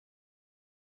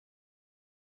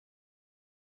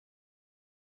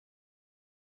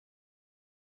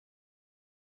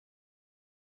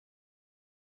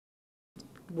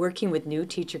working with new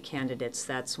teacher candidates,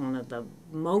 that's one of the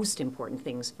most important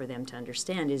things for them to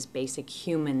understand is basic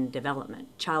human development,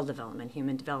 child development,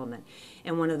 human development.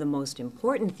 And one of the most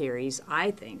important theories,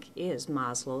 I think, is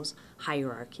Maslow's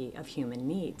hierarchy of human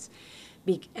needs.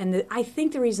 I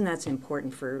think the reason that's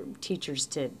important for teachers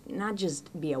to not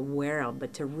just be aware of,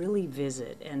 but to really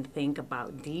visit and think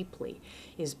about deeply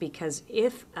is because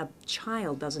if a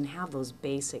child doesn't have those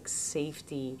basic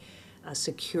safety,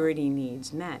 security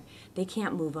needs met, they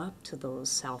can't move up to those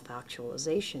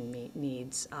self-actualization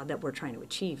needs that we're trying to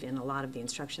achieve in a lot of the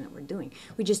instruction that we're doing.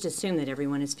 We just assume that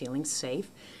everyone is feeling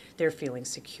safe, they're feeling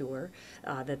secure,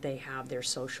 that they have their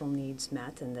social needs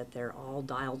met, and that they're all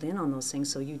dialed in on those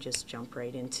things. So you just jump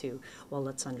right into, well,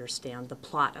 let's understand the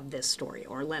plot of this story,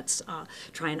 or let's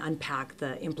try and unpack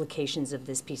the implications of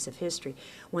this piece of history.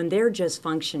 When they're just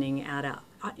functioning at a,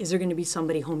 is there going to be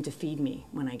somebody home to feed me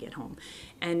when I get home?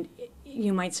 And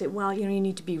you might say, well, you know, you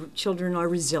need to be, children are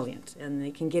resilient and they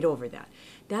can get over that.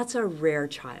 That's a rare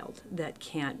child that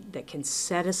can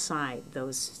set aside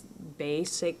those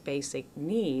basic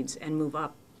needs and move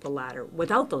up the ladder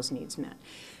without those needs met.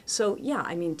 So yeah,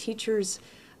 I mean, teachers,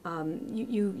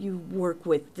 you work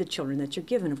with the children that you're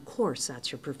given. Of course,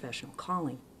 that's your professional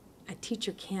calling. A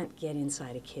teacher can't get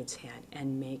inside a kid's head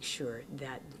and make sure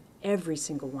that every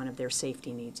single one of their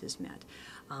safety needs is met.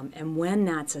 And when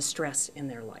that's a stress in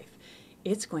their life,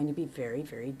 it's going to be very,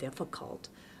 very difficult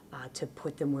to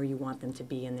put them where you want them to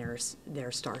be in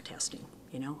their STAR testing.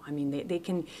 You know, I mean, they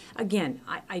can, again,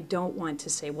 I don't want to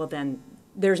say, well, then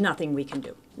there's nothing we can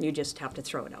do. You just have to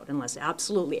throw it out, unless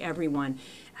absolutely everyone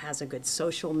has a good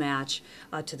social match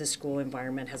to the school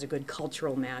environment, has a good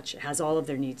cultural match, has all of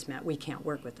their needs met. We can't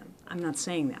work with them. I'm not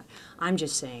saying that. I'm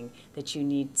just saying that you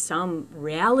need some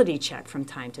reality check from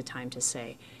time to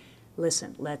say,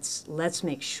 listen, let's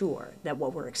make sure that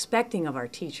what we're expecting of our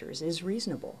teachers is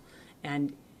reasonable.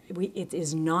 And it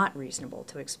is not reasonable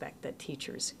to expect that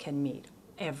teachers can meet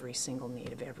every single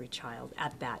need of every child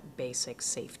at that basic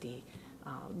safety,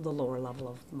 the lower level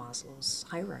of Maslow's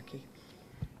hierarchy.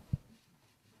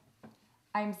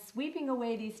 I'm sweeping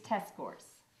away these test scores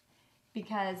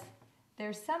because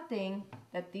there's something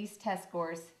that these test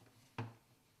scores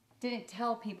didn't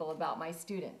tell people about my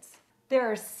students. There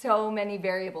are so many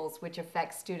variables which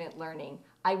affect student learning.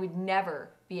 I would never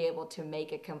be able to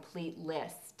make a complete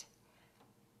list.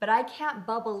 But I can't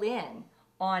bubble in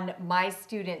on my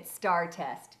student's STAR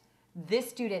test. This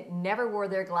student never wore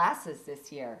their glasses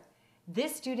this year.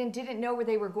 This student didn't know where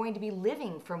they were going to be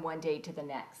living from one day to the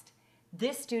next.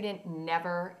 This student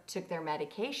never took their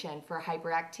medication for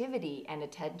hyperactivity and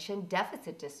attention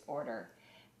deficit disorder.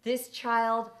 This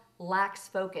child lacks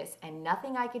focus and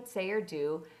nothing I could say or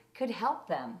do could help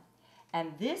them.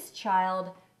 And this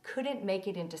child couldn't make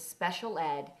it into special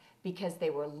ed because they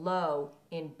were low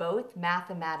in both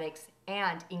mathematics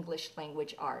and English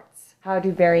language arts. How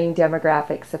do varying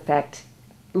demographics affect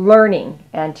learning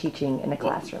and teaching in a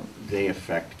classroom? They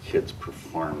affect kids'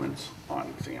 performance on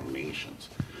examinations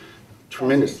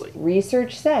tremendously.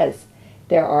 Research says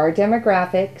there are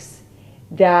demographics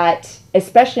that,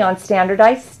 especially on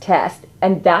standardized tests,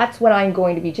 and that's what I'm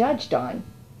going to be judged on.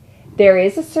 There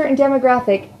is a certain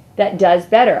demographic that does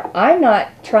better. I'm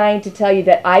not trying to tell you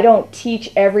that I don't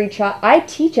teach every child. I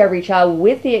teach every child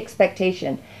with the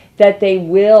expectation that they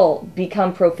will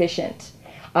become proficient.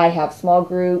 I have small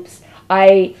groups.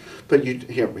 But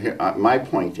here, my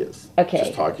point is, okay,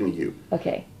 just talking to you.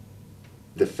 Okay.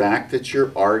 The fact that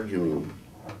you're arguing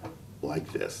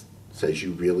like this says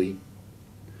you really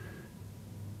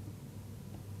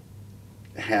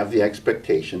have the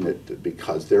expectation that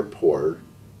because they're poor,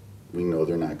 we know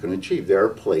they're not going to achieve. There are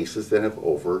places that have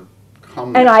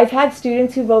overcome And I've had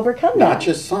students who've overcome that. Not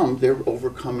just some, they're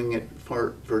overcoming it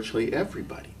for virtually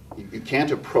everybody. You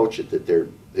can't approach it that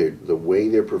the way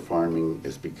they're performing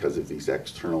is because of these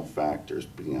external factors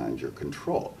beyond your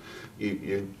contrul.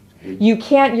 You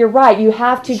can't, you're right, you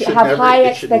have to have high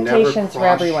expectations for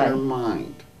everyone. It should never cross your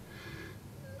mind.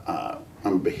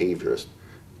 I'm a behaviorist.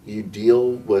 You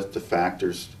deal with the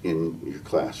factors in your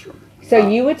classroom. So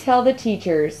you would tell the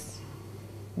teachers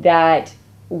that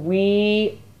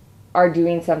we are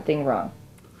doing something wrong?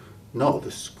 No,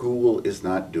 the school is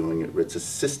not doing it. It's a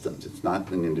system. It's not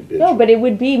an individual. No, but it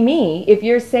would be me if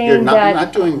you're saying you're that...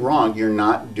 not doing wrong. You're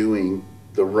not doing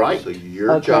the right. So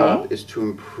your job is to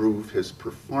improve his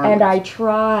performance. And I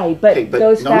try, but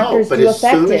those factors do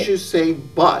affect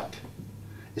it. But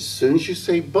as soon as you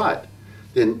say but,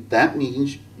 then that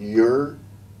means your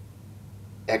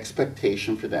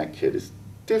expectation for that kid is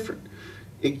different.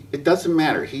 It doesn't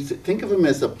matter. Think of him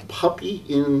as a puppy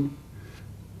in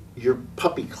your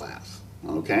puppy class,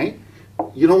 okay?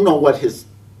 You don't know what his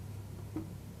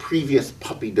previous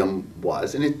puppydom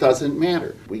was, and it doesn't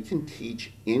matter. We can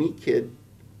teach any kid,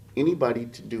 anybody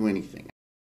to do anything.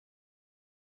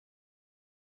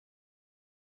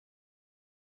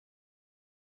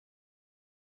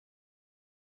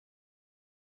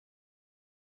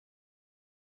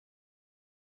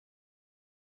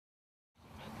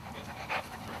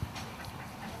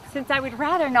 Since I would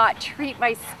rather not treat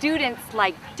my students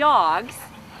like dogs,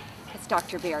 as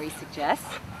Dr. Beare suggests,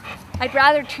 I'd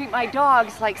rather treat my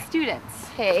dogs like students.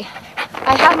 Okay,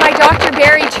 I have my Dr.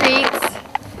 Beare treats.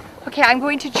 Okay, I'm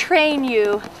going to train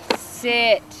you.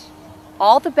 Sit.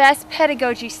 All the best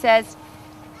pedagogy says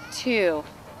to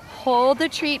hold the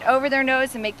treat over their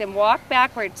nose and make them walk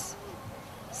backwards.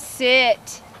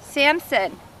 Sit.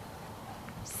 Samson.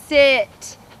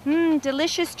 Sit.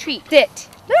 Delicious treat. Sit.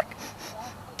 Look.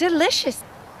 Delicious.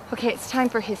 Okay, it's time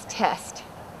for his test.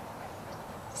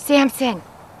 Samson.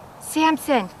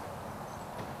 Samson.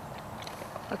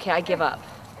 Okay, I give up.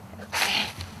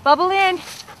 Bubble in.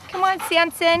 Come on,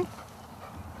 Samson.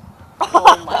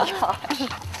 Oh my gosh.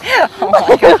 Oh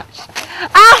my gosh.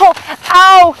 Ow!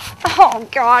 Ow! Oh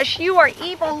gosh, you are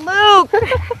evil, Luke.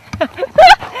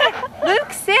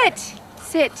 Luke, sit.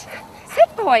 Sit.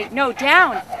 Sit, boy. No,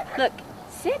 down. Look.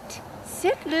 Sit.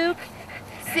 Sit, Luke.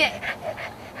 Sit.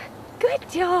 Good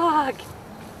dog.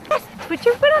 Put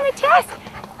your foot on the test.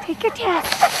 Take your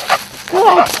test.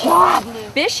 Good job,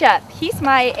 Luke. Bishop, he's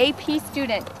my AP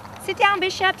student. Sit down,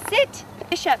 Bishop. Sit.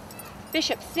 Bishop.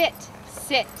 Bishop, sit.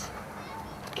 Sit.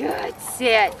 Good,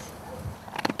 sit.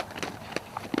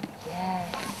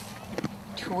 Yes.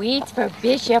 Tweets for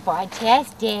Bishop on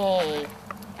test day.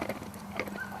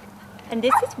 And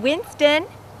this is Winston.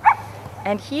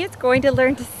 And he is going to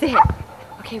learn to sit.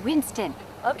 Okay, Winston.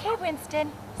 Okay,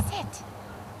 Winston. Sit.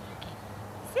 Okay.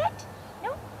 Sit.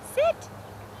 No, sit.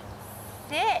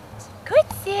 Sit. Good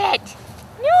sit.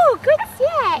 No, good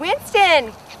sit.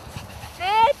 Winston.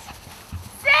 Sit.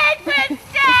 Sit,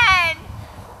 Winston.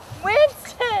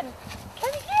 Winston.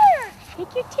 Come here.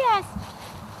 Take your test.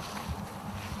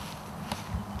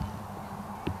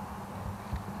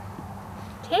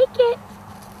 Take it.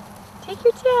 Take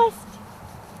your test.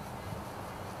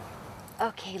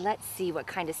 Okay, let's see what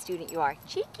kind of student you are.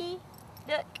 Cheeky.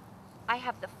 Look, I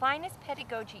have the finest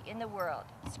pedagogy in the world.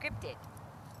 Scripted.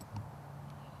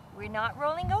 We're not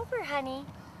rolling over, honey.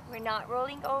 We're not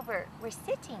rolling over. We're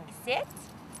sitting. Sit.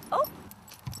 Oh.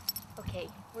 Okay,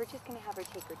 we're just going to have her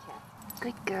take her test.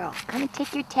 Good girl. Come and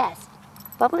take your test.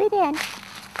 Bubble it in.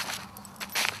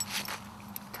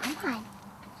 Come on.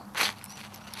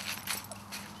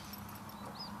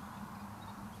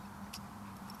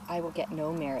 I will get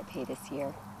no merit pay this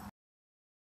year.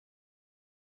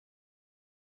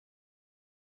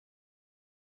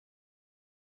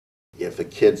 If a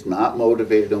kid's not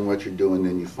motivated on what you're doing,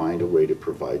 then you find a way to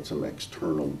provide some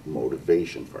external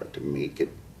motivation for it, to make it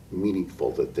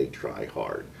meaningful that they try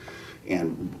hard.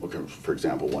 And for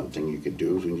example, one thing you could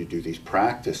do is when you do these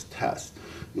practice tests,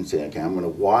 you can say, okay, I'm going to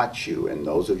watch you, and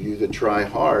those of you that try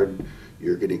hard,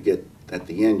 you're going to get, at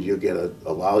the end, you'll get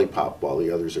a lollipop while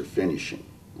the others are finishing,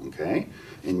 okay?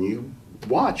 And you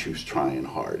watch who's trying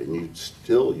hard, and you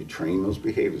train those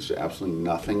behaviors. There's absolutely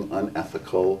nothing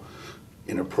unethical,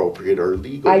 inappropriate, or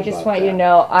illegal I just want you to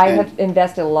know, I have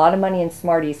invested a lot of money in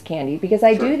Smarties candy because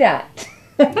I do that.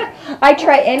 I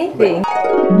try anything.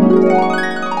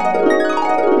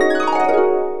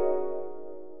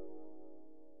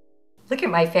 Look at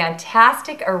my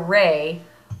fantastic array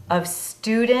of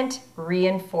student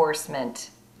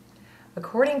reinforcement.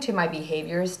 According to my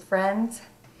behaviorist friends,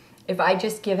 if I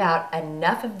just give out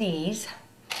enough of these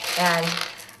and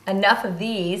enough of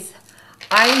these,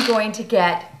 I'm going to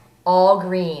get all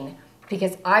green,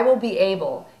 because I will be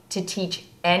able to teach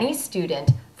any student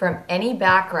from any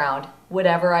background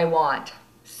whatever I want.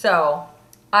 So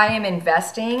I am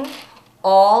investing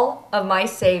all of my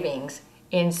savings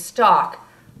in stock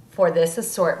for this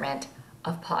assortment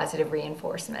of positive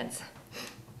reinforcements.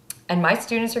 And my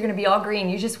students are going to be all green.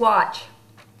 You just watch.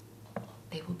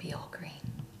 They will be all green.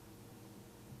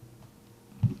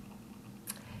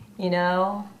 You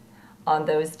know, on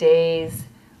those days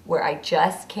where I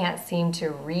just can't seem to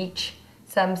reach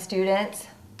some students,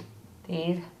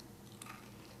 these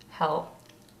help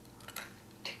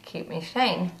to keep me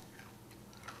sane.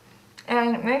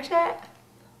 And it makes it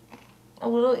a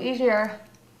little easier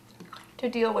to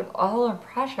deal with all the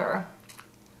pressure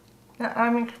that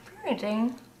I'm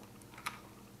experiencing,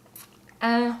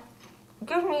 and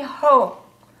gives me hope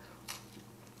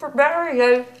for better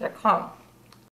days to come.